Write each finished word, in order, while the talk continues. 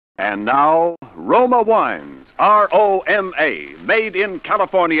And now, Roma Wines, R-O-M-A, made in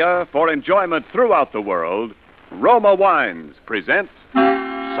California for enjoyment throughout the world. Roma Wines present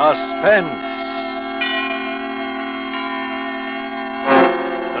Suspense.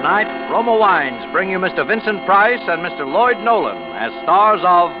 Tonight, Roma Wines bring you Mr. Vincent Price and Mr. Lloyd Nolan as stars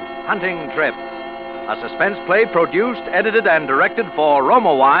of Hunting Trip, a suspense play produced, edited, and directed for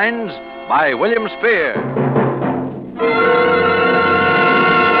Roma Wines by William Spear.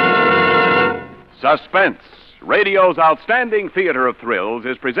 Suspense, radio's outstanding theater of thrills,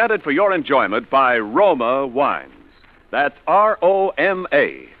 is presented for your enjoyment by Roma Wines. That's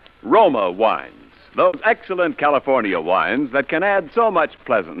R-O-M-A, Roma Wines. Those excellent California wines that can add so much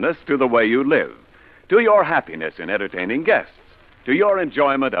pleasantness to the way you live, to your happiness in entertaining guests, to your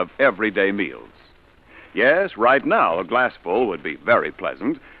enjoyment of everyday meals. Yes, right now, a glassful would be very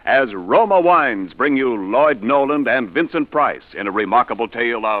pleasant, as Roma Wines bring you Lloyd Nolan and Vincent Price in a remarkable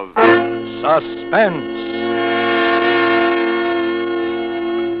tale of Suspense.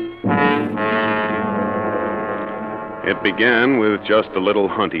 It began with just a little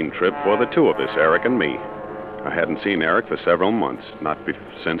hunting trip for the two of us, Eric and me. I hadn't seen Eric for several months,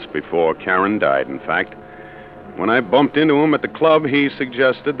 since before Karen died, in fact. When I bumped into him at the club, he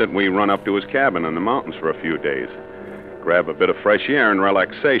suggested that we run up to his cabin in the mountains for a few days, grab a bit of fresh air and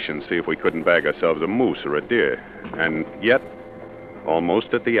relaxation, see if we couldn't bag ourselves a moose or a deer. And yet,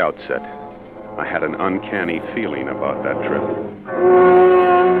 almost at the outset, I had an uncanny feeling about that trip.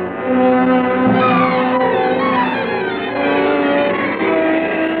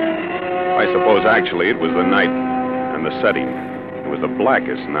 I suppose actually it was the night and the setting. It was the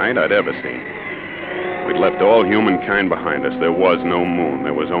blackest night I'd ever seen. We'd left all humankind behind us. There was no moon.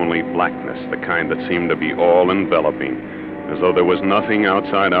 There was only blackness, the kind that seemed to be all-enveloping, as though there was nothing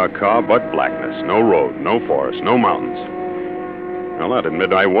outside our car but blackness. No road, no forest, no mountains. Well, I'd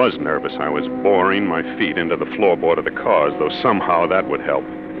admit I was nervous. I was boring my feet into the floorboard of the car as though somehow that would help.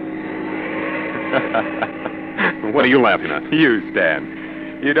 What are you laughing at? You, Stan.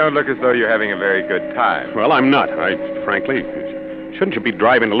 You don't look as though you're having a very good time. Well, I'm not. Frankly, shouldn't you be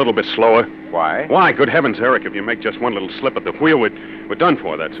driving a little bit slower? Why? Why? Good heavens, Eric, if you make just one little slip at the wheel, we're done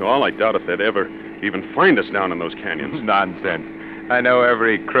for, that's all. I doubt if they'd ever even find us down in those canyons. Nonsense. I know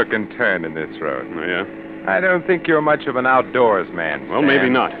every crook and turn in this road. Oh, yeah? I don't think you're much of an outdoors man, Well, Stan. maybe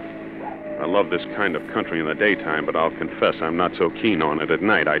not. I love this kind of country in the daytime, but I'll confess I'm not so keen on it at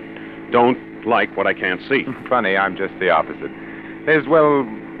night. I don't like what I can't see. Funny, I'm just the opposite. There's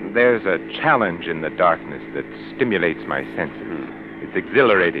a challenge in the darkness that stimulates my senses. It's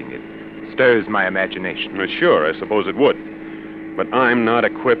exhilarating. It stirs my imagination. Well, sure, I suppose it would. But I'm not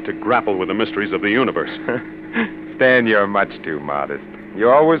equipped to grapple with the mysteries of the universe. Stan, you're much too modest. You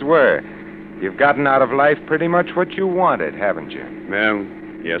always were. You've gotten out of life pretty much what you wanted, haven't you? Well,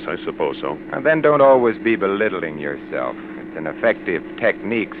 yes, I suppose so. Now, then don't always be belittling yourself. It's an effective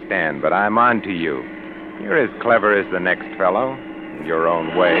technique, Stan, but I'm on to you. You're as clever as the next fellow, in your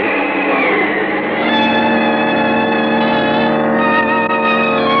own way.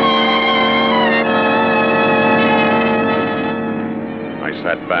 I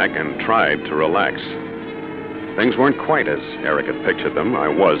sat back and tried to relax. Things weren't quite as Eric had pictured them. I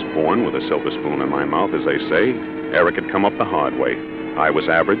was born with a silver spoon in my mouth, as they say. Eric had come up the hard way. I was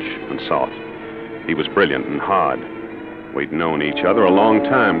average and soft. He was brilliant and hard. We'd known each other a long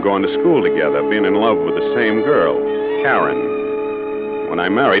time, going to school together, being in love with the same girl, Karen. When I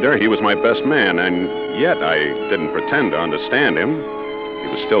married her, he was my best man, and yet I didn't pretend to understand him. He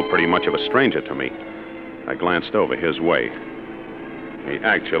was still pretty much of a stranger to me. I glanced over his way. He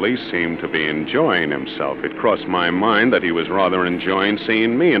actually seemed to be enjoying himself. It crossed my mind that he was rather enjoying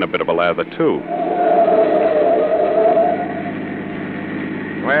seeing me in a bit of a lather, too.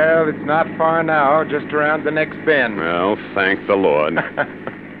 Well, it's not far now, just around the next bend. Well, thank the Lord.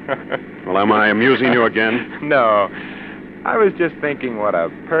 Well, am I amusing you again? No. I was just thinking what a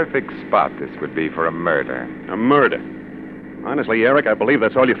perfect spot this would be for a murder. A murder? Honestly, Eric, I believe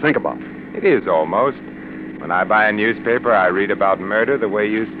that's all you think about. It is almost. When I buy a newspaper, I read about murder the way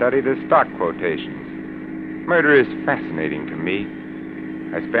you study the stock quotations. Murder is fascinating to me.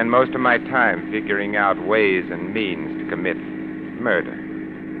 I spend most of my time figuring out ways and means to commit murder.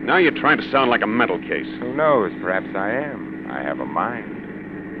 Now you're trying to sound like a mental case. Who knows? Perhaps I am. I have a mind.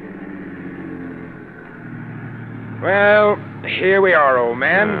 Well, here we are, old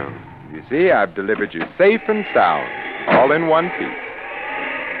man. Yeah. You see, I've delivered you safe and sound, all in one piece.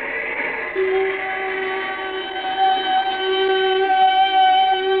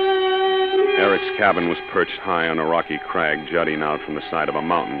 Eric's cabin was perched high on a rocky crag jutting out from the side of a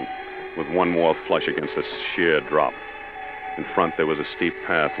mountain, with one wall flush against a sheer drop. In front, there was a steep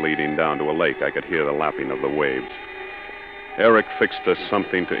path leading down to a lake. I could hear the lapping of the waves. Eric fixed us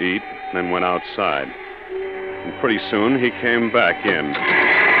something to eat, then went outside. And pretty soon, he came back in.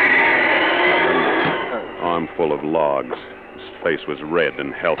 An armful of logs. His face was red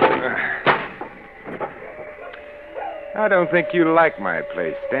and healthy. I don't think you like my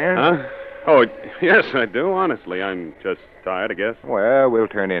place, Stan. Huh? Oh, yes, I do, honestly. I'm just tired, I guess. Well, we'll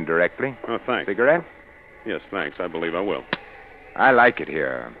turn in directly. Oh, thanks. Cigarette? Yes, thanks. I believe I will. I like it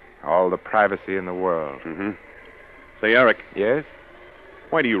here. All the privacy in the world. Mm-hmm. Say, Eric. Yes?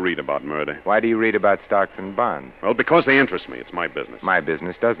 Why do you read about murder? Why do you read about stocks and bonds? Well, because they interest me. It's my business. My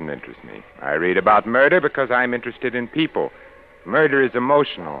business doesn't interest me. I read about murder because I'm interested in people. Murder is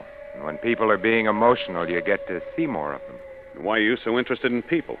emotional. And when people are being emotional, you get to see more of them. Why are you so interested in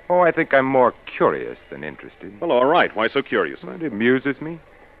people? Oh, I think I'm more curious than interested. Well, all right. Why so curious, Well, then? it amuses me.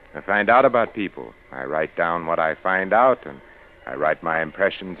 I find out about people. I write down what I find out, and I write my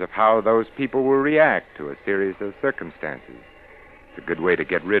impressions of how those people will react to a series of circumstances. It's a good way to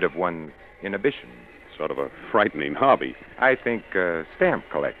get rid of one's inhibitions. Sort of a frightening hobby. I think stamp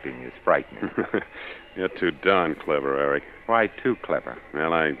collecting is frightening. You're too darn clever, Eric. Why too clever?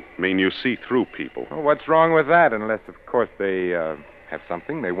 Well, I mean you see through people. Well, what's wrong with that, unless, of course, they have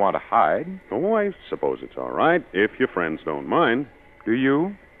something they want to hide? Oh, I suppose it's all right, if your friends don't mind. Do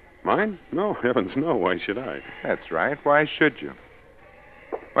you? Mind? No, heavens no. Why should I? That's right. Why should you?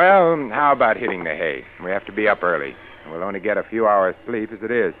 Well, how about hitting the hay? We have to be up early. We'll only get a few hours' sleep as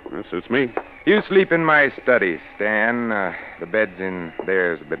it is. That suits me. You sleep in my study, Stan. The bed's in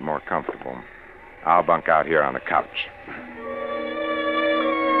there is a bit more comfortable. I'll bunk out here on the couch.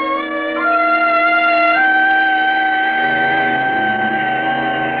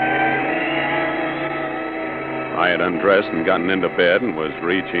 I had undressed and gotten into bed and was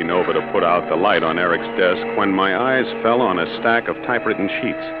reaching over to put out the light on Eric's desk when my eyes fell on a stack of typewritten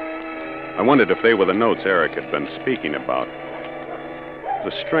sheets. I wondered if they were the notes Eric had been speaking about.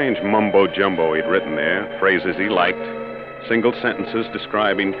 The strange mumbo-jumbo he'd written there, phrases he liked, single sentences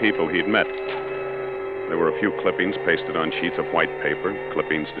describing people he'd met. There were a few clippings pasted on sheets of white paper,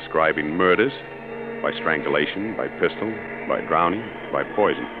 clippings describing murders, by strangulation, by pistol, by drowning, by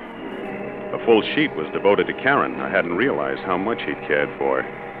poison. A full sheet was devoted to Karen. I hadn't realized how much he'd cared for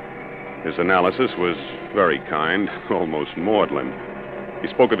her. His analysis was very kind, almost maudlin. He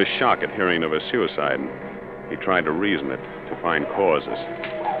spoke of his shock at hearing of her suicide. He tried to reason it, to find causes.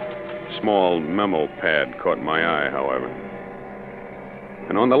 A small memo pad caught my eye, however.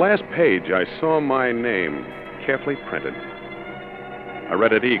 And on the last page, I saw my name carefully printed. I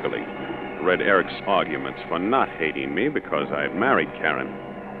read it eagerly. I read Eric's arguments for not hating me because I'd married Karen.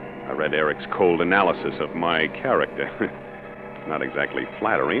 I read Eric's cold analysis of my character. Not exactly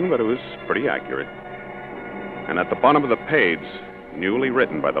flattering, but it was pretty accurate. And at the bottom of the page, newly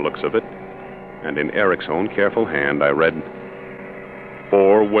written by the looks of it, and in Eric's own careful hand, I read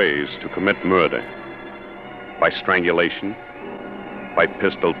 4 ways to commit murder. By strangulation, by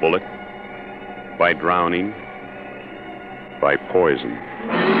pistol bullet, by drowning, by poison.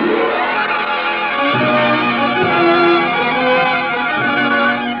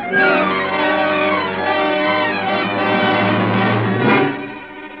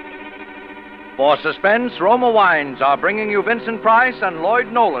 For Suspense, Roma Wines are bringing you Vincent Price and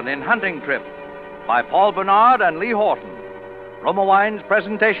Lloyd Nolan in Hunting Trip by Paul Bernard and Lee Horton. Roma Wines'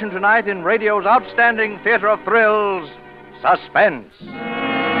 presentation tonight in radio's outstanding theater of thrills, Suspense.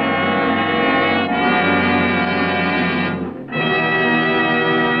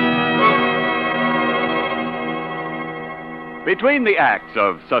 Between the acts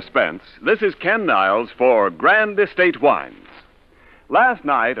of Suspense, this is Ken Niles for Grand Estate Wines. Last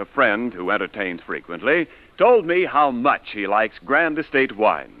night, a friend who entertains frequently told me how much he likes Grand Estate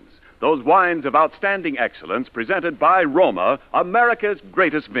Wines, those wines of outstanding excellence presented by Roma, America's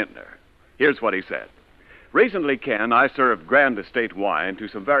greatest vintner. Here's what he said. Recently, Ken, I served Grand Estate wine to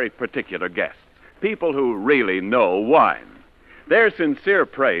some very particular guests, people who really know wine. Their sincere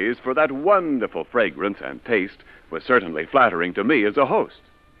praise for that wonderful fragrance and taste was certainly flattering to me as a host.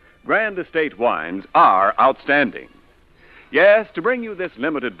 Grand Estate wines are outstanding. Yes, to bring you this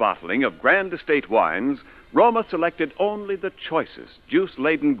limited bottling of Grand Estate wines, Roma selected only the choicest,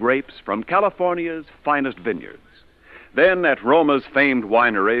 juice-laden grapes from California's finest vineyards. Then, at Roma's famed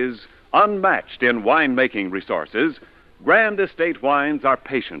wineries, unmatched in winemaking resources, Grand Estate wines are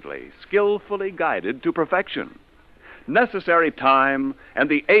patiently, skillfully guided to perfection. Necessary time and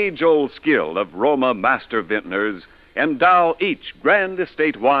the age-old skill of Roma master vintners endow each Grand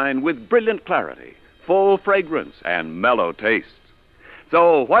Estate wine with brilliant clarity, full fragrance, and mellow taste.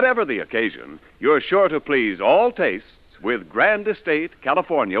 So, whatever the occasion, you're sure to please all tastes with Grand Estate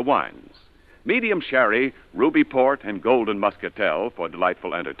California wines. Medium sherry, ruby port, and golden muscatel for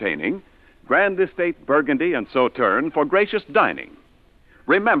delightful entertaining. Grand Estate Burgundy and Sauterne for gracious dining.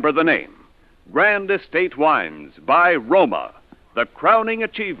 Remember the name, Grand Estate Wines by Roma, the crowning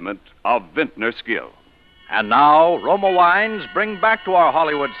achievement of vintner skill. And now, Roma Wines bring back to our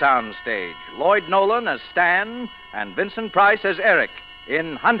Hollywood soundstage Lloyd Nolan as Stan and Vincent Price as Eric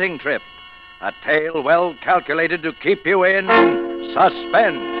in Hunting Trip, a tale well calculated to keep you in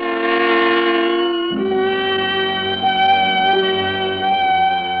suspense.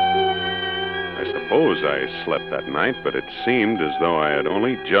 I suppose I slept that night, but it seemed as though I had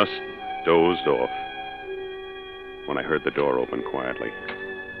only just dozed off when I heard the door open quietly.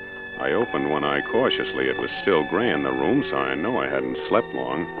 I opened one eye cautiously. It was still gray in the room, so I know I hadn't slept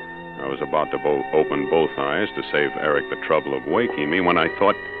long. I was about to open both eyes to save Eric the trouble of waking me when I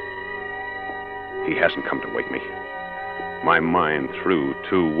thought, he hasn't come to wake me. My mind threw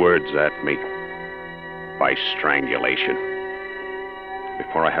two words at me. By strangulation.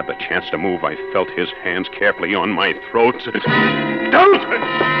 Before I had the chance to move, I felt his hands carefully on my throat. Don't!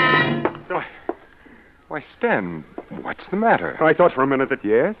 Why, Stan, what's the matter? I thought for a minute that...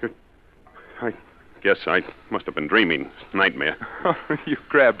 Yes? I guess I must have been dreaming. Nightmare. You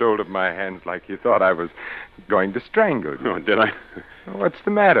grabbed hold of my hands like you thought I was going to strangle you. Oh, did I? What's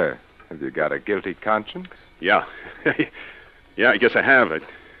the matter? Have you got a guilty conscience? Yeah. Yeah, I guess I have.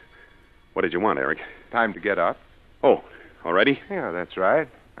 What did you want, Eric? Time to get up. Oh, already? Yeah, that's right.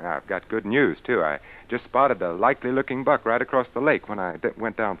 I've got good news, too. I just spotted a likely-looking buck right across the lake when I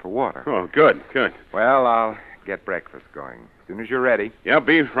went down for water. Oh, good. Well, I'll get breakfast going as soon as you're ready. Yeah, I'll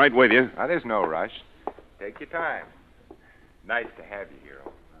be right with you. Now, there's no rush. Take your time. Nice to have you here.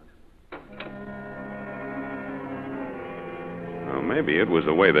 Well, maybe it was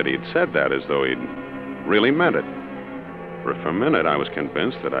the way that he'd said that, as though he'd really meant it. For a minute, I was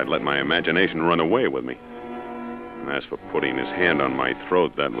convinced that I'd let my imagination run away with me. And as for putting his hand on my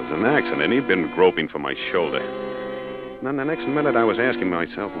throat, that was an accident. He'd been groping for my shoulder. And then the next minute, I was asking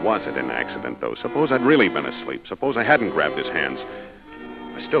myself, was it an accident, though? Suppose I'd really been asleep. Suppose I hadn't grabbed his hands.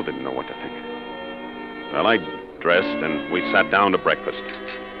 I still didn't know what to think. Well, I dressed, and we sat down to breakfast.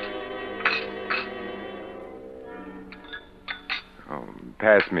 Oh,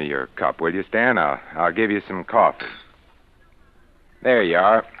 pass me your cup, will you, Stan? I'll give you some coffee. There you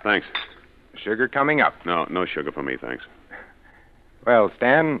are. Thanks. Sugar coming up. No sugar for me, thanks. Well,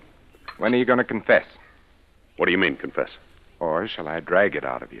 Stan, when are you going to confess? What do you mean, confess? Or shall I drag it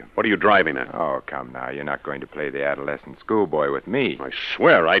out of you? What are you driving at? Oh, come now. You're not going to play the adolescent schoolboy with me. I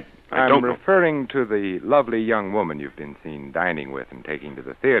swear, I I'm don't know. referring to the lovely young woman you've been seen dining with and taking to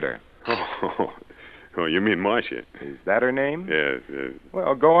the theater. Oh, you mean Marcia? Is that her name? Yes.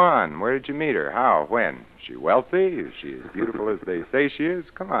 Well, go on. Where did you meet her? How? When? Is she wealthy? Is she as beautiful as they say she is?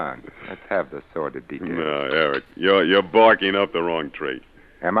 Come on. Let's have the sordid details. No, Eric, you're barking up the wrong tree.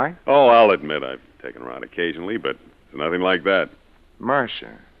 Am I? Oh, I'll admit I've taken her out occasionally, but it's nothing like that.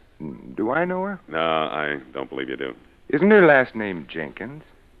 Marcia. Do I know her? No, I don't believe you do. Isn't her last name Jenkins?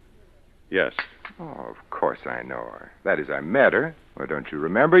 Yes. Oh, of course I know her. That is, I met her. Well, don't you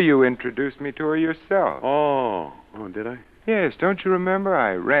remember? You introduced me to her yourself. Oh, did I? Yes, don't you remember?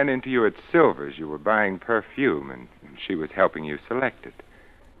 I ran into you at Silver's. You were buying perfume, and she was helping you select it.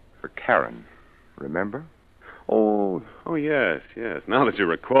 For Karen. Remember? Oh, yes. Now that you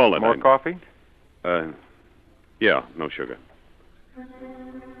recall it. More coffee? Yeah, no sugar.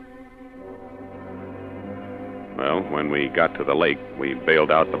 Well, when we got to the lake, we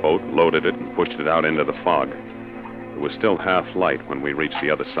bailed out the boat, loaded it, and pushed it out into the fog. It was still half light when we reached the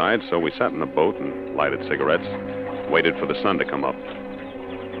other side, so we sat in the boat and lighted cigarettes, waited for the sun to come up.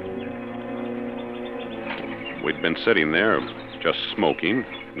 We'd been sitting there, just smoking,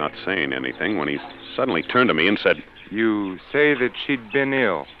 not saying anything, when he suddenly turned to me and said... You say that she'd been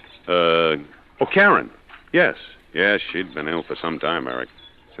ill? Karen. Yes, she'd been ill for some time, Eric.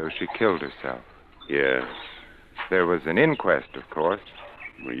 So she killed herself? Yes. There was an inquest, of course.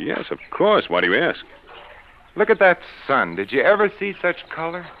 Well, yes, of course. Why do you ask? Look at that sun. Did you ever see such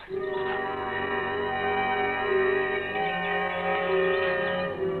color?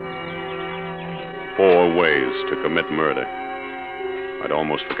 4 ways to commit murder. I'd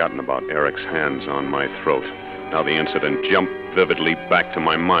almost forgotten about Eric's hands on my throat. Now the incident jumped vividly back to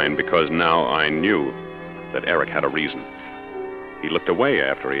my mind because now I knew that Eric had a reason. He looked away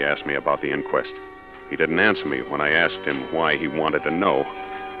after he asked me about the inquest. He didn't answer me when I asked him why he wanted to know.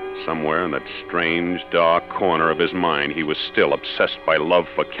 Somewhere in that strange, dark corner of his mind, he was still obsessed by love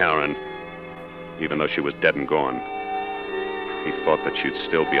for Karen, even though she was dead and gone. He thought that she'd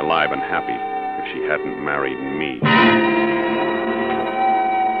still be alive and happy if she hadn't married me.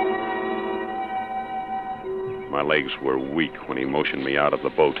 My legs were weak when he motioned me out of the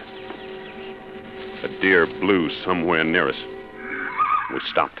boat. A deer blew somewhere near us. We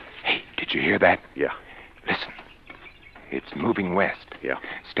stopped. Hey, did you hear that? Yeah. Listen. It's moving west. Yeah.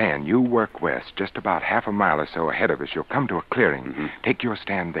 Stan, you work west, just about half a mile or so ahead of us. You'll come to a clearing. Mm-hmm. Take your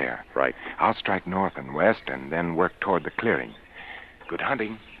stand there. Right. I'll strike north and west and then work toward the clearing. Good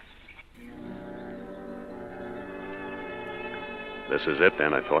hunting. This is it,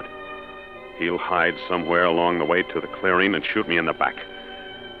 then, I thought. He'll hide somewhere along the way to the clearing and shoot me in the back.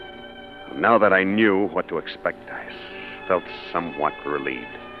 Now that I knew what to expect, I felt somewhat relieved.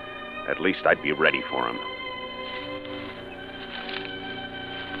 At least I'd be ready for him.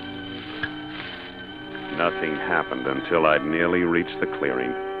 Nothing happened until I'd nearly reached the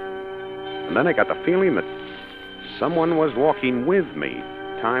clearing. And then I got the feeling that someone was walking with me,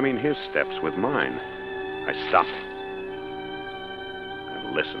 timing his steps with mine. I stopped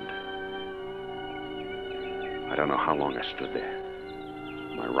and listened. I don't know how long I stood there,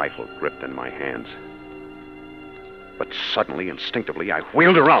 my rifle gripped in my hands. But suddenly, instinctively, I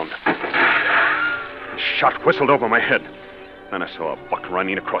wheeled around. A shot whistled over my head. Then I saw a buck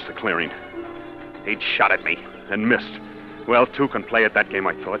running across the clearing. He'd shot at me and missed. Well, two can play at that game,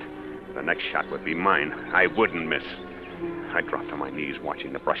 I thought. The next shot would be mine. I wouldn't miss. I dropped on my knees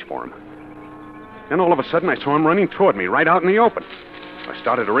watching the brush for him. Then all of a sudden, I saw him running toward me, right out in the open. I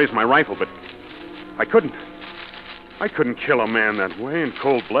started to raise my rifle, but I couldn't. I couldn't kill a man that way in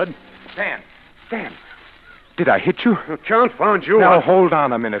cold blood. Stan! Did I hit you? Confound you. Now, hold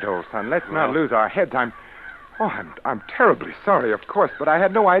on a minute, old son. Let's not lose our heads. I'm terribly sorry, of course, but I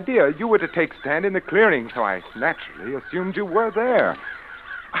had no idea you were to take stand in the clearing, so I naturally assumed you were there.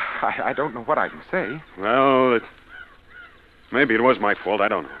 I don't know what I can say. Well, maybe it was my fault. I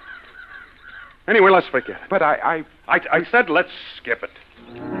don't know. Anyway, let's forget it. But I said let's skip it.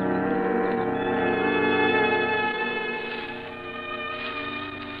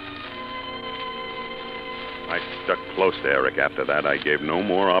 I stuck close to Eric after that. I gave no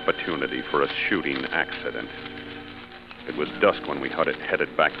more opportunity for a shooting accident. It was dusk when we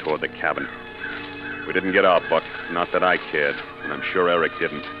headed back toward the cabin. We didn't get our buck, not that I cared, and I'm sure Eric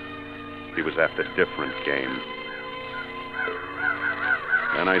didn't. He was after different game.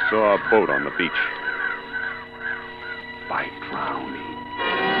 Then I saw a boat on the beach. By drowning.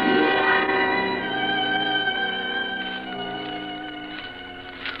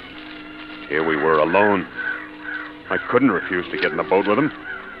 Here we were alone. I couldn't refuse to get in the boat with him.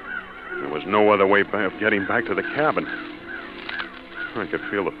 There was no other way of getting back to the cabin. I could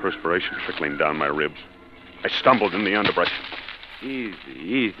feel the perspiration trickling down my ribs. I stumbled in the underbrush.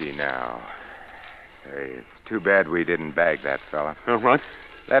 Easy now. Hey, it's too bad we didn't bag that fella. Oh, what?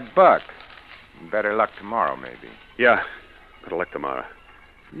 That buck. Better luck tomorrow, maybe. Yeah, better luck tomorrow.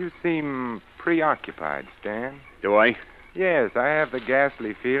 You seem preoccupied, Stan. Do I? Yes, I have the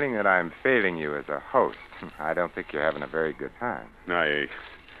ghastly feeling that I'm failing you as a host. I don't think you're having a very good time. I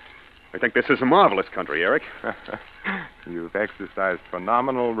think this is a marvelous country, Eric. You've exercised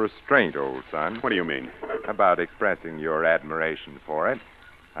phenomenal restraint, old son. What do you mean? About expressing your admiration for it.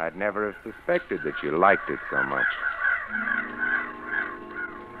 I'd never have suspected that you liked it so much.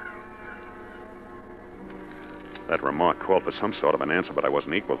 That remark called for some sort of an answer, but I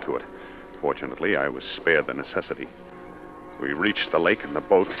wasn't equal to it. Fortunately, I was spared the necessity. We reached the lake in the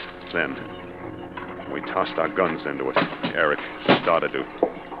boat. Then we tossed our guns into it. Eric started to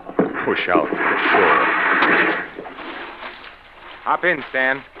push out to the shore. Hop in,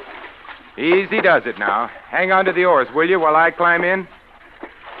 Stan. Easy does it now. Hang on to the oars, will you, while I climb in?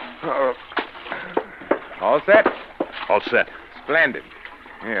 All set? All set. Splendid.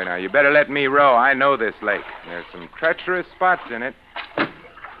 Here, now, you better let me row. I know this lake. There's some treacherous spots in it.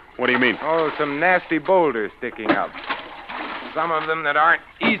 What do you mean? Oh, some nasty boulders sticking up. Some of them that aren't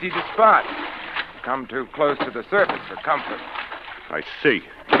easy to spot. Come too close to the surface for comfort. I see.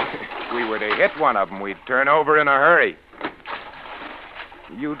 If we were to hit one of them, we'd turn over in a hurry.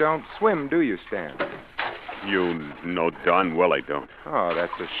 You don't swim, do you, Stan? You know darn well I don't. Oh,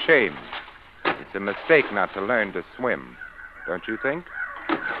 that's a shame. It's a mistake not to learn to swim, don't you think?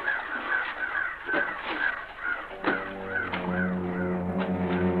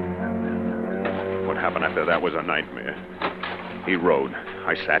 What happened after that was a nightmare. He rowed.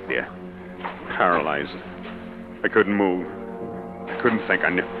 I sat there, paralyzed. I couldn't move. I couldn't think. I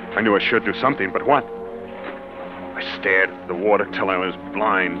knew I should do something, but what? I stared at the water till I was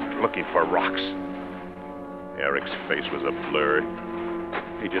blind, looking for rocks. Eric's face was a blur.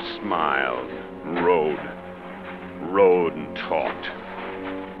 He just smiled, rowed and talked.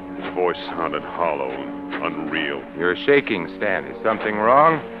 His voice sounded hollow, unreal. You're shaking, Stan. Is something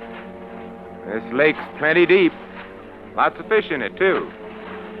wrong? This lake's plenty deep. Lots of fish in it, too.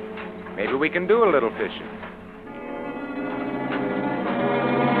 Maybe we can do a little fishing.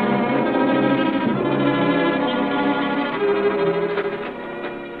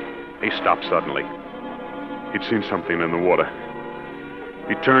 He stopped suddenly. He'd seen something in the water.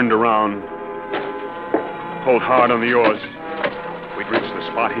 He turned around, pulled hard on the oars. We'd reached the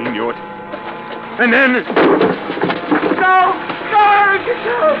spot. He knew it. And then... No! No, Eric!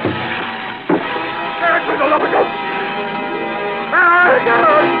 No! Eric, for the love of God! Eric!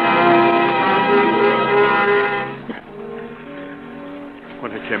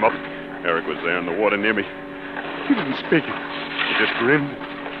 When I came up, Eric was there in the water near me. He didn't speak. He just grinned.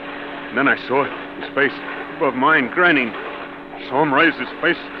 And then I saw his face above mine, grinning. I saw him raise his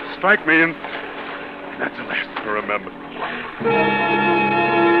face, strike me, and that's the last I remember.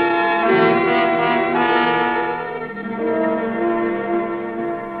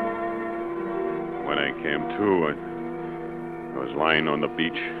 When I came to, I was lying on the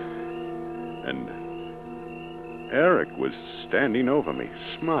beach, and Eric was standing over me,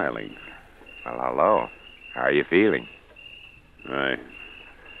 smiling. Well, hello. How are you feeling?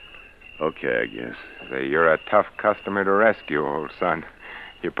 Okay, I guess. Say, you're a tough customer to rescue, old son.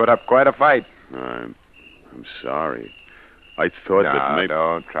 You put up quite a fight. I'm sorry. I thought that maybe...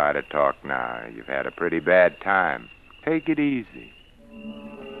 No, don't try to talk now. You've had a pretty bad time. Take it easy.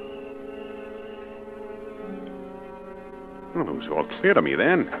 Well, it was all clear to me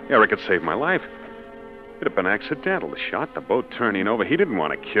then. Eric had saved my life. It had been accidental. The shot, the boat turning over. He didn't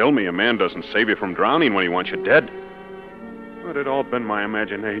want to kill me. A man doesn't save you from drowning when he wants you dead. But it had all been my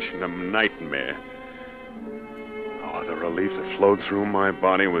imagination, a nightmare. Oh, the relief that flowed through my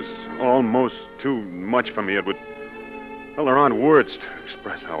body was almost too much for me. It would... Well, there aren't words to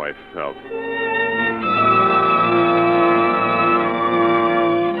express how I felt.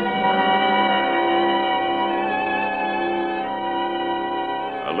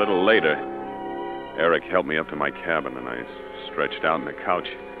 A little later, Eric helped me up to my cabin, and I stretched out on the couch.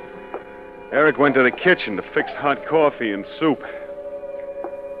 Eric went to the kitchen to fix hot coffee and soup.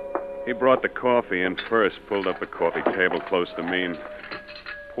 He brought the coffee in first, pulled up the coffee table close to me, and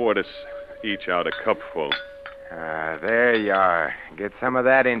poured us each out a cupful. There you are. Get some of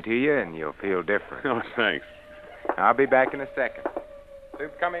that into you, and you'll feel different. Oh, thanks. I'll be back in a second.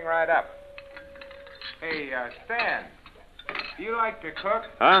 Soup coming right up. Hey, Stan, do you like to cook?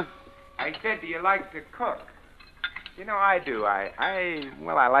 Huh? I said, do you like to cook? You know, I do. I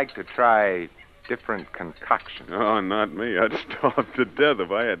like to try different concoctions. Oh, not me. I'd starve to death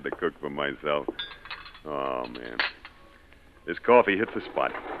if I had to cook for myself. Oh, man. This coffee hits the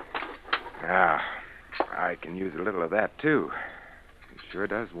spot. Ah, I can use a little of that, too. It sure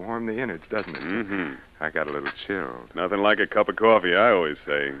does warm the innards, doesn't it? Mm-hmm. I got a little chilled. Nothing like a cup of coffee, I always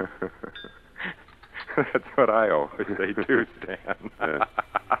say. That's what I always say, too, Stan.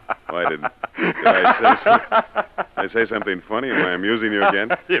 Why did I say something funny? Am I amusing you again?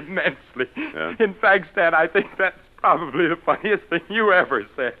 Immensely. Yeah? In fact, Stan, I think that's probably the funniest thing you ever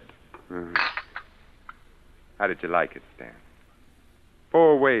said. Uh-huh. How did you like it, Stan?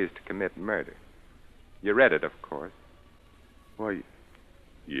 4 ways to commit murder. You read it, of course. Why,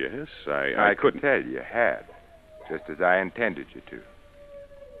 yes, I could couldn't. tell you had, just as I intended you to.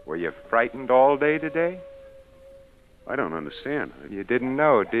 Were you frightened all day today? I don't understand. You didn't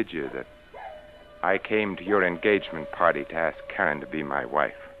know, did you, that I came to your engagement party to ask Karen to be my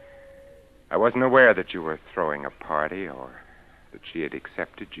wife? I wasn't aware that you were throwing a party or that she had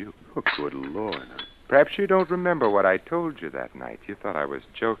accepted you. Oh, good Lord. Perhaps you don't remember what I told you that night. You thought I was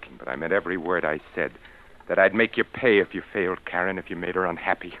joking, but I meant every word I said. That I'd make you pay if you failed Karen, if you made her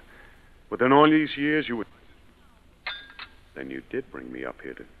unhappy. Within all these years, you would... Then you did bring me up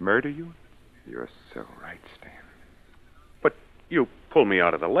here to... Murder you? You're so right, Stan. But you pulled me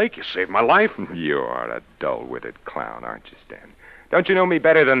out of the lake. You saved my life. You are a dull-witted clown, aren't you, Stan? Don't you know me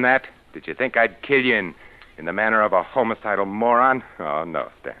better than that? Did you think I'd kill you in the manner of a homicidal moron? Oh, no,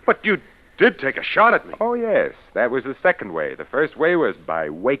 Stan. But you did take a shot at me. Oh, yes. That was the second way. The first way was by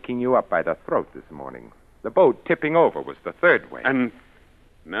waking you up by the throat this morning. The boat tipping over was the third way. And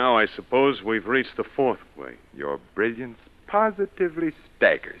now I suppose we've reached the 4th way. Your brilliance positively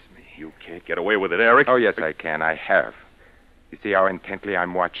staggers me. You can't get away with it, Eric. Oh, yes, I can. I have. You see how intently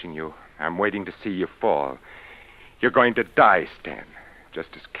I'm watching you. I'm waiting to see you fall. You're going to die, Stan, just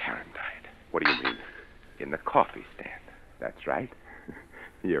as Karen died. What do you mean? In the coffee stand. That's right.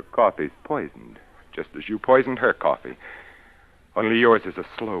 Your coffee's poisoned, just as you poisoned her coffee. Only yours is a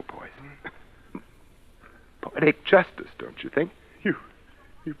slow poison. Poetic justice, don't you think?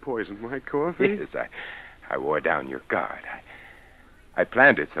 You poisoned my coffee? Yes, I wore down your guard. I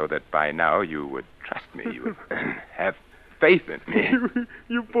planned it so that by now you would trust me. You would have faith in me.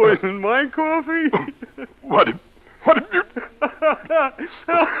 You poisoned my coffee? What have you...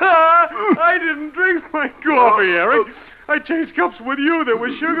 I didn't drink my coffee, Eric. I changed cups with you. There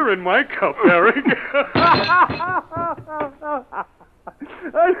was sugar in my cup, Eric.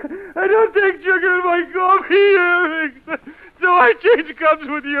 I don't take sugar in my coffee, Eric. So I changed cups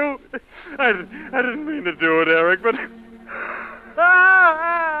with you. I didn't mean to do it, Eric, but...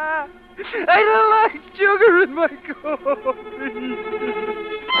 I don't like sugar in my coffee.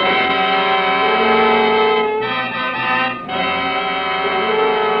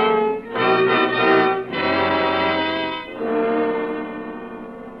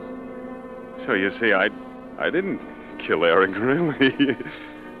 So you see, I didn't kill Eric, really.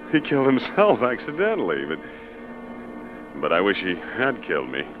 He killed himself accidentally, but I wish he had killed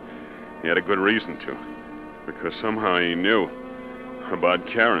me. He had a good reason to, because somehow he knew about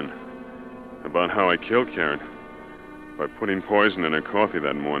Karen, about how I killed Karen by putting poison in her coffee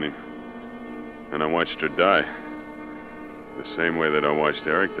that morning. And I watched her die, the same way that I watched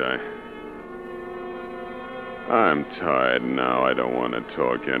Eric die. I'm tired now. I don't want to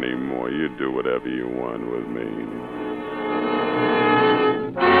talk anymore. You do whatever you want with me.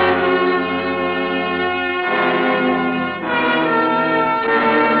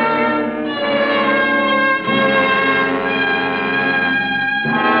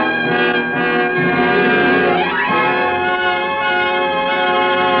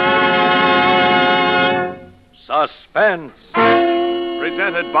 Suspense.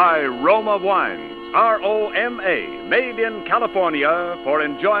 Presented by Roma Wines. R-O-M-A, made in California for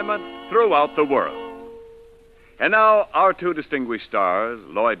enjoyment throughout the world. And now, our two distinguished stars,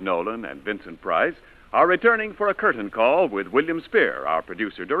 Lloyd Nolan and Vincent Price, are returning for a curtain call with William Spear, our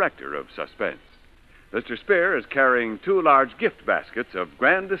producer-director of Suspense. Mr. Spear is carrying two large gift baskets of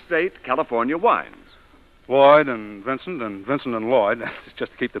Grand Estate California wines. Lloyd and Vincent and Lloyd,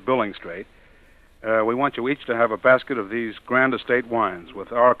 just to keep the billing straight. We want you each to have a basket of these Grand Estate wines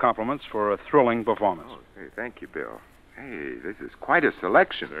with our compliments for a thrilling performance. Oh, hey, thank you, Bill. Hey, this is quite a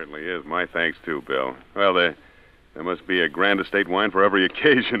selection. Certainly is. My thanks, too, Bill. Well, there must be a Grand Estate wine for every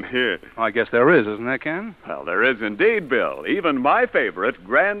occasion here. I guess there is, isn't there, Ken? Well, there is indeed, Bill. Even my favorite,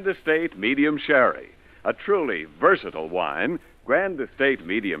 Grand Estate Medium Sherry. A truly versatile wine, Grand Estate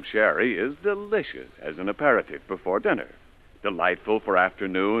Medium Sherry is delicious as an aperitif before dinner. Delightful for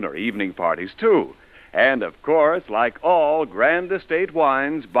afternoon or evening parties, too. And, of course, like all Grand Estate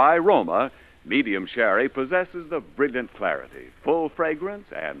wines by Roma, Medium Sherry possesses the brilliant clarity, full fragrance,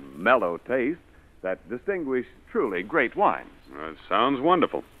 and mellow taste that distinguish truly great wines. It sounds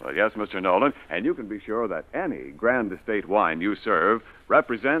wonderful. Well, yes, Mr. Nolan, and you can be sure that any Grand Estate wine you serve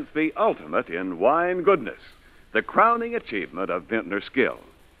represents the ultimate in wine goodness, the crowning achievement of vintner skill.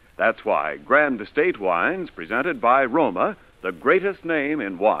 That's why Grand Estate wines presented by Roma, the greatest name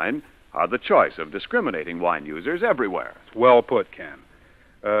in wine, are the choice of discriminating wine users everywhere. Well put, Ken.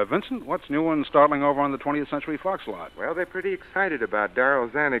 Vincent, what's new and startling over on the 20th Century Fox lot? Well, they're pretty excited about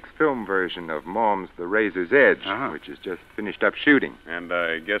Darryl Zanuck's film version of Mom's The Razor's Edge, which has just finished up shooting. And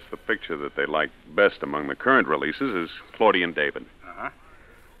I guess the picture that they like best among the current releases is Claudia and David.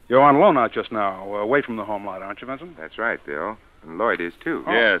 You're on loan out just now, away from the home lot, aren't you, Vincent? That's right, Bill. And Lloyd is, too.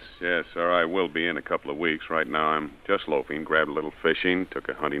 Yes, sir. I will be in a couple of weeks. Right now, I'm just loafing. Grabbed a little fishing, took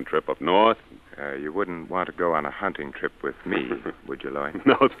a hunting trip up north. You wouldn't want to go on a hunting trip with me, would you, Lloyd?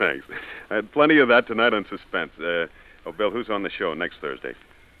 No, thanks. I had plenty of that tonight on Suspense. Bill, who's on the show next Thursday?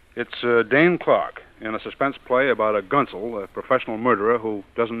 It's Dane Clark in a suspense play about a gunsel, a professional murderer who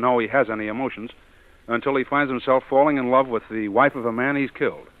doesn't know he has any emotions until he finds himself falling in love with the wife of a man he's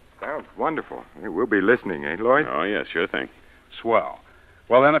killed. Sounds wonderful. Hey, we'll be listening, eh, Lloyd? Oh, yeah, sure thing. Swell.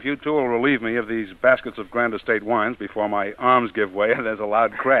 Well, then, if you two will relieve me of these baskets of Grand Estate wines before my arms give way and there's a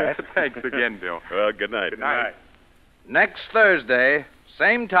loud crash. Thanks again, Bill. Well, good night. Good night. Next Thursday,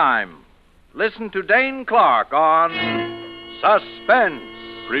 same time, listen to Dane Clark on Suspense.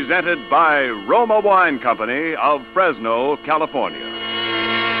 Presented by Roma Wine Company of Fresno, California.